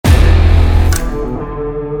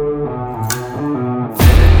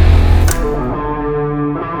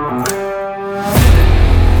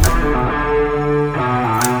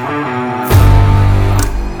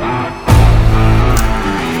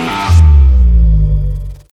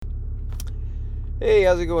Hey,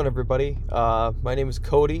 how's it going, everybody? My name is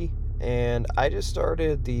Cody, and I just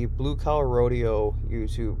started the Blue Collar Rodeo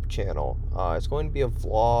YouTube channel. It's going to be a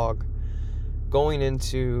vlog going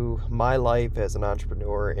into my life as an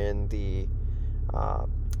entrepreneur in the uh,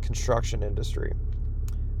 construction industry.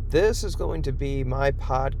 This is going to be my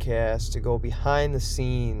podcast to go behind the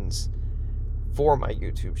scenes for my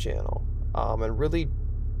YouTube channel and really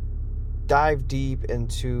dive deep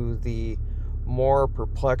into the more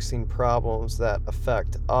perplexing problems that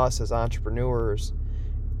affect us as entrepreneurs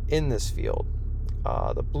in this field.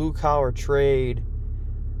 The blue collar trade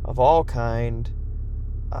of all kind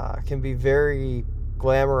can be very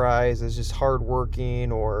glamorized as just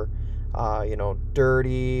hardworking or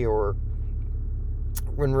dirty, or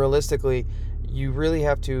when realistically you really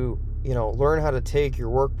have to learn how to take your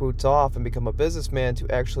work boots off and become a businessman to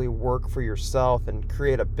actually work for yourself and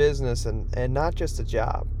create a business and not just a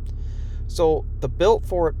job. So the Built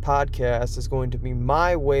For It podcast is going to be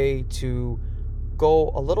my way to go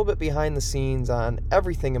a little bit behind the scenes on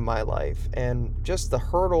everything in my life and just the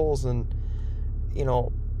hurdles and, you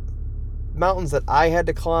know, mountains that I had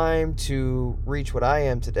to climb to reach what I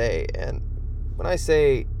am today. And when I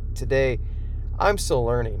say today, I'm still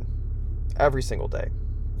learning every single day.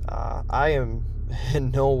 I am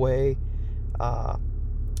in no way uh,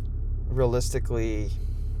 realistically,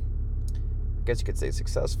 I guess you could say,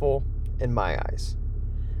 successful in my eyes.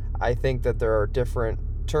 I think that there are different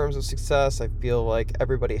terms of success. I feel like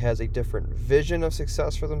everybody has a different vision of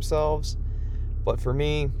success for themselves. But for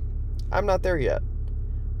me, I'm not there yet.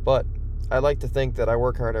 But I like to think that I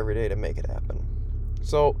work hard every day to make it happen.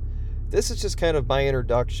 So this is just kind of my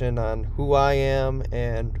introduction on who I am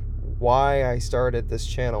and why I started this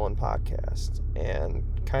channel and podcast, and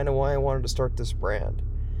kind of why I wanted to start this brand.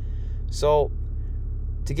 So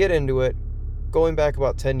to get into it, going back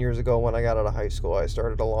about 10 years ago when I got out of high school, I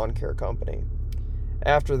started a lawn care company.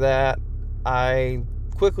 After that, I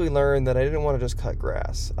quickly learned that I didn't want to just cut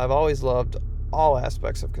grass. I've always loved all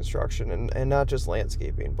aspects of construction and not just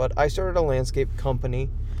landscaping. But I started a landscape company,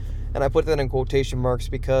 and I put that in quotation marks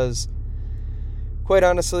because, quite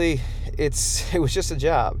honestly, it was just a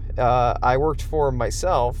job. I worked for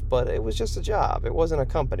myself, but it was just a job. It wasn't a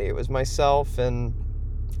company. It was myself, and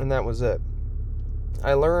that was it.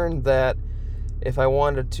 I learned that if I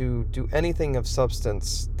wanted to do anything of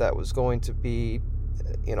substance that was going to be,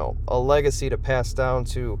 a legacy to pass down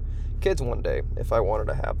to kids one day, if I wanted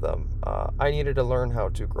to have them, I needed to learn how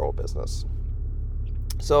to grow a business.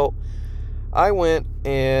 So I went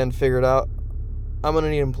and figured out I'm going to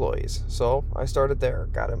need employees. So I started there,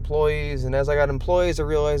 got employees, and as I got employees, I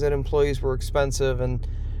realized that employees were expensive, and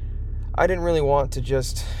I didn't really want to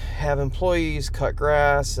just have employees cut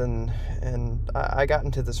grass, and I got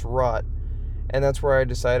into this rut. And that's where I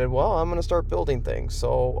decided, well, I'm going to start building things.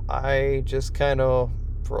 So I just kind of,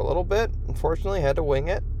 for a little bit, unfortunately, had to wing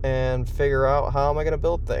it and figure out, how am I going to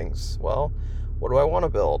build things? Well, what do I want to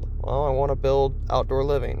build? Well, I want to build outdoor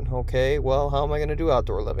living. Okay, well, how am I going to do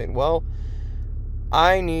outdoor living? Well,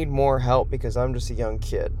 I need more help because I'm just a young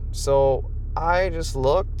kid. So I just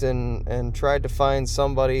looked and tried to find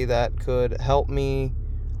somebody that could help me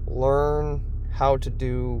learn how to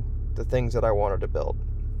do the things that I wanted to build.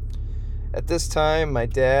 At this time, my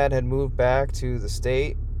dad had moved back to the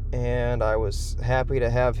state, and I was happy to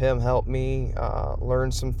have him help me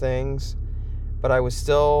learn some things. But I was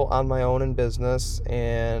still on my own in business,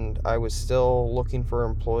 and I was still looking for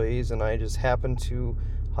employees, and I just happened to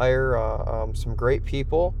hire some great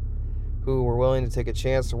people who were willing to take a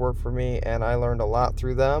chance to work for me, and I learned a lot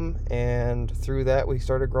through them, and through that, we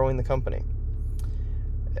started growing the company.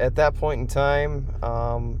 At that point in time,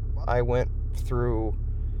 I went through,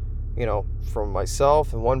 from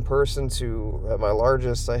myself and one person to, at my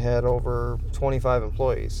largest, I had over 25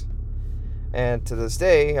 employees. And to this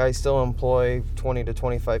day, I still employ 20 to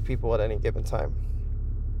 25 people at any given time.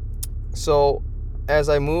 So as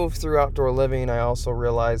I moved through outdoor living, I also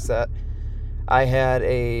realized that I had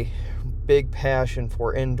a big passion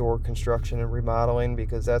for indoor construction and remodeling,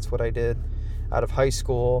 because that's what I did out of high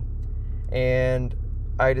school. And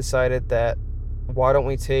I decided that, why don't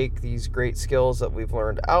we take these great skills that we've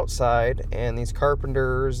learned outside, and these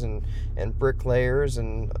carpenters and bricklayers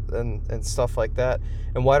and stuff like that,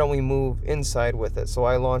 and why don't we move inside with it? So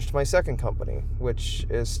I launched my second company, which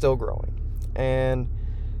is still growing. And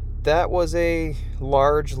that was a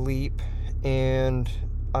large leap, and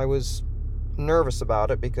I was nervous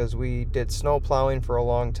about it because we did snow plowing for a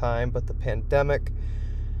long time, but the pandemic,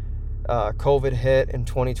 COVID hit in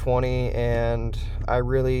 2020, and I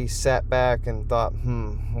really sat back and thought,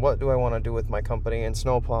 what do I want to do with my company? And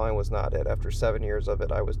snow plowing was not it. After 7 years of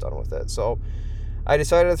it, I was done with it. So I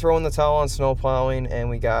decided to throw in the towel on snow plowing, and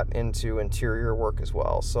we got into interior work as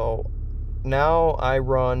well. So now I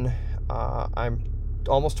run, I'm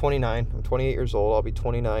almost 29. I'm 28 years old. I'll be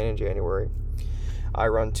 29 in January. I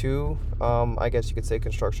run two, I guess you could say,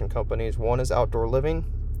 construction companies. One is outdoor living,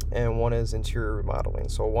 and one is interior remodeling.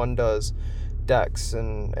 So one does decks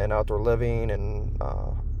and outdoor living and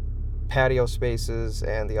patio spaces,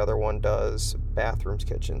 and the other one does bathrooms,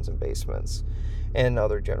 kitchens, and basements, and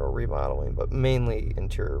other general remodeling, but mainly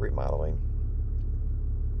interior remodeling.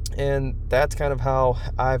 And that's kind of how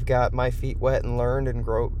I've got my feet wet and learned and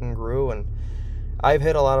grew. And I've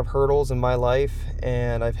hit a lot of hurdles in my life,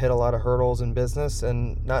 and I've hit a lot of hurdles in business,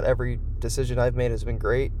 and not every decision I've made has been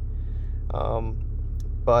great.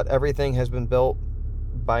 But everything has been built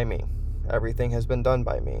by me. Everything has been done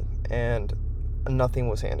by me, and nothing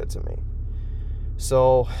was handed to me.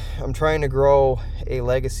 So I'm trying to grow a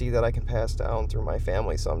legacy that I can pass down through my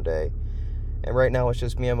family someday. And right now it's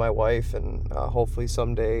just me and my wife, and hopefully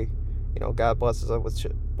someday, God blesses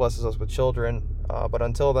us with children. But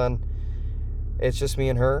until then, it's just me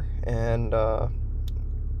and her, and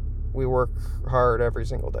we work hard every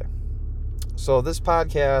single day. So this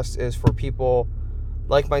podcast is for people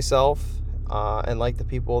like myself, and like the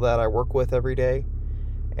people that I work with every day,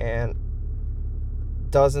 and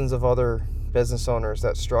dozens of other business owners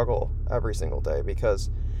that struggle every single day. Because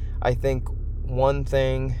I think one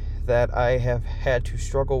thing that I have had to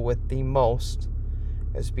struggle with the most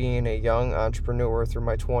as being a young entrepreneur through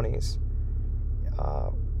my 20s,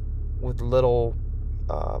 with little,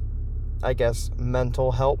 I guess,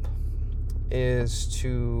 mental help, is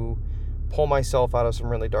to pull myself out of some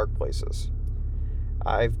really dark places.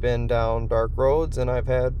 I've been down dark roads, and I've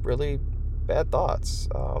had really bad thoughts.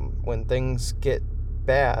 When things get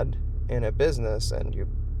bad in a business and you've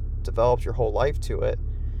developed your whole life to it,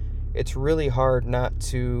 it's really hard not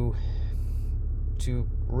to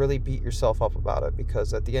really beat yourself up about it,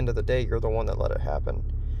 because at the end of the day, you're the one that let it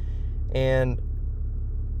happen. And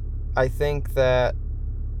I think that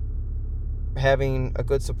having a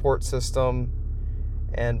good support system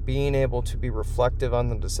and being able to be reflective on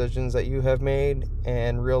the decisions that you have made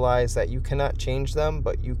and realize that you cannot change them,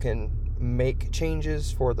 but you can make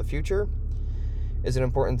changes for the future, is an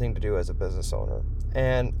important thing to do as a business owner.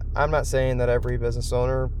 And I'm not saying that every business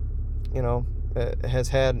owner, has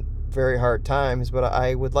had very hard times, but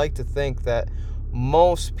I would like to think that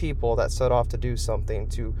most people that set off to do something,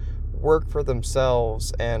 to work for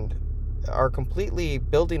themselves and are completely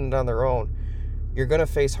building it on their own, you're going to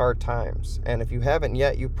face hard times. And if you haven't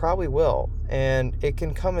yet, you probably will. And it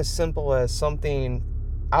can come as simple as something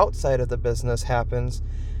outside of the business happens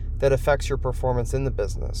that affects your performance in the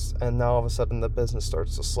business. And now all of a sudden the business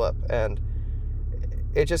starts to slip. And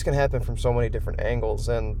it just can happen from so many different angles.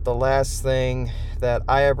 And the last thing that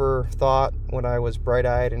I ever thought when I was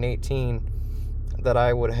bright-eyed and 18, that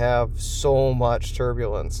I would have so much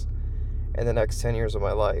turbulence in the next 10 years of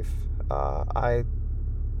my life. I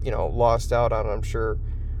lost out on, I'm sure,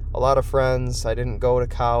 a lot of friends. I didn't go to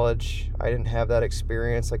college. I didn't have that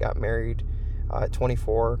experience. I got married at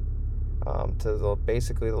 24 to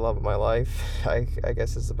basically the love of my life, I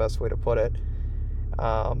guess is the best way to put it.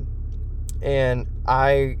 And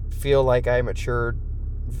I feel like I matured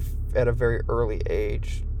at a very early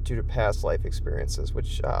age due to past life experiences,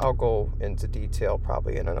 which I'll go into detail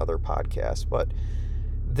probably in another podcast. But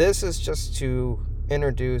this is just to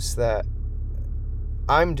introduce that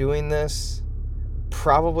I'm doing this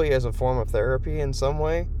probably as a form of therapy in some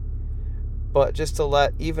way, but just to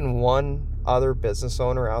let even one other business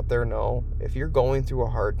owner out there know, if you're going through a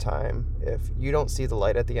hard time, if you don't see the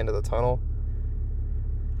light at the end of the tunnel,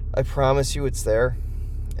 I promise you it's there.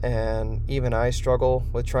 And even I struggle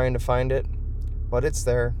with trying to find it, but it's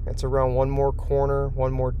there. It's around one more corner,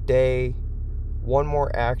 one more day, one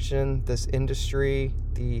more action. This industry,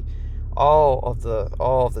 all of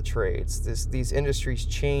the trades, these industries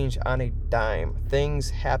change on a dime. Things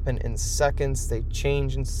happen in seconds. They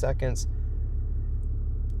change in seconds.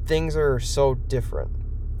 Things are so different.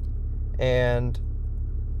 And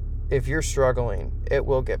if you're struggling, it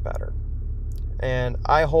will get better. And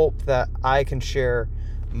I hope that I can share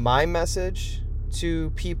my message to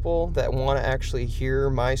people that want to actually hear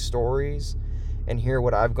my stories and hear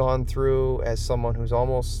what I've gone through as someone who's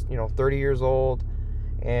almost, 30 years old,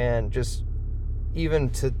 and just even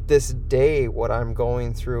to this day what I'm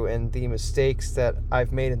going through and the mistakes that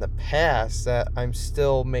I've made in the past that I'm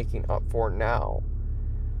still making up for now.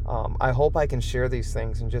 I hope I can share these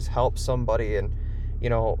things and just help somebody, and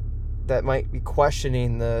that might be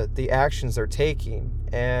questioning the actions they're taking.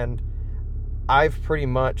 And I've pretty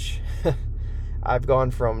much I've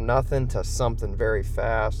gone from nothing to something very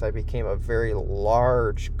fast. I became a very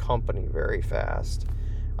large company very fast.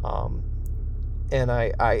 And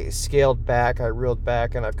I scaled back, I reeled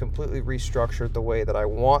back, and I've completely restructured the way that I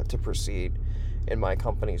want to proceed in my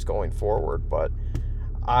companies going forward. But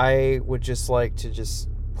I would just like to just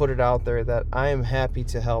put it out there that I am happy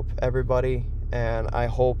to help everybody, and I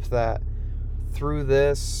hope that through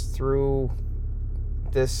this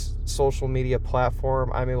social media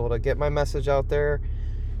platform, I'm able to get my message out there,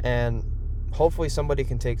 and hopefully somebody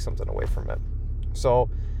can take something away from it. So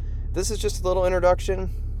this is just a little introduction.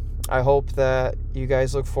 I hope that you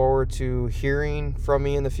guys look forward to hearing from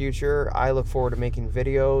me in the future. I look forward to making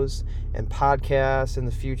videos and podcasts in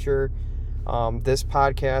the future. This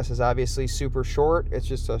podcast is obviously super short. It's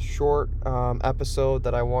just a short episode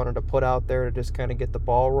that I wanted to put out there to just kind of get the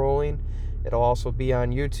ball rolling. It'll also be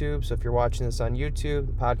on YouTube. So if you're watching this on YouTube,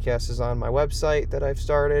 the podcast is on my website that I've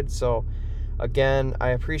started. So again, I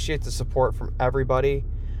appreciate the support from everybody.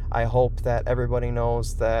 I hope that everybody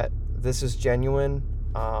knows that this is genuine.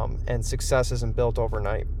 And success isn't built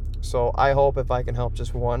overnight. So I hope if I can help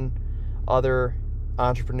just one other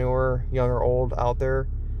entrepreneur, young or old, out there,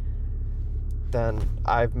 then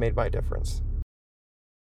I've made my difference.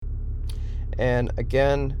 And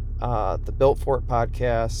again, the Built For It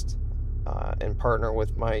podcast, and partner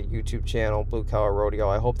with my YouTube channel, Blue Collar Rodeo.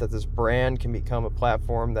 I hope that this brand can become a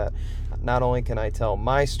platform that not only can I tell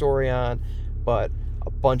my story on, but a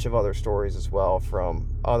bunch of other stories as well from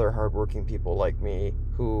other hardworking people like me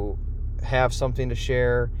who have something to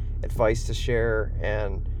share, advice to share,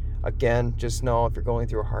 and again, just know if you're going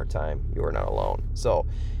through a hard time, you are not alone. So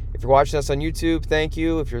if you're watching us on YouTube, thank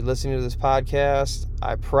you. If you're listening to this podcast,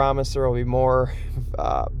 I promise there will be more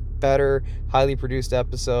better, highly produced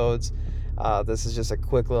episodes. This is just a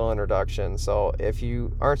quick little introduction. So if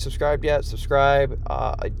you aren't subscribed yet, subscribe.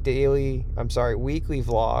 A weekly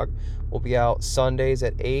vlog will be out Sundays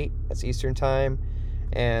at 8. That's Eastern time.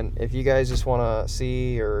 And if you guys just want to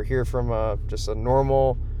see or hear from just a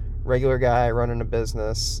normal, regular guy running a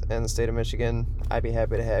business in the state of Michigan, I'd be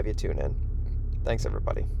happy to have you tune in. Thanks,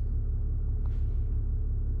 everybody.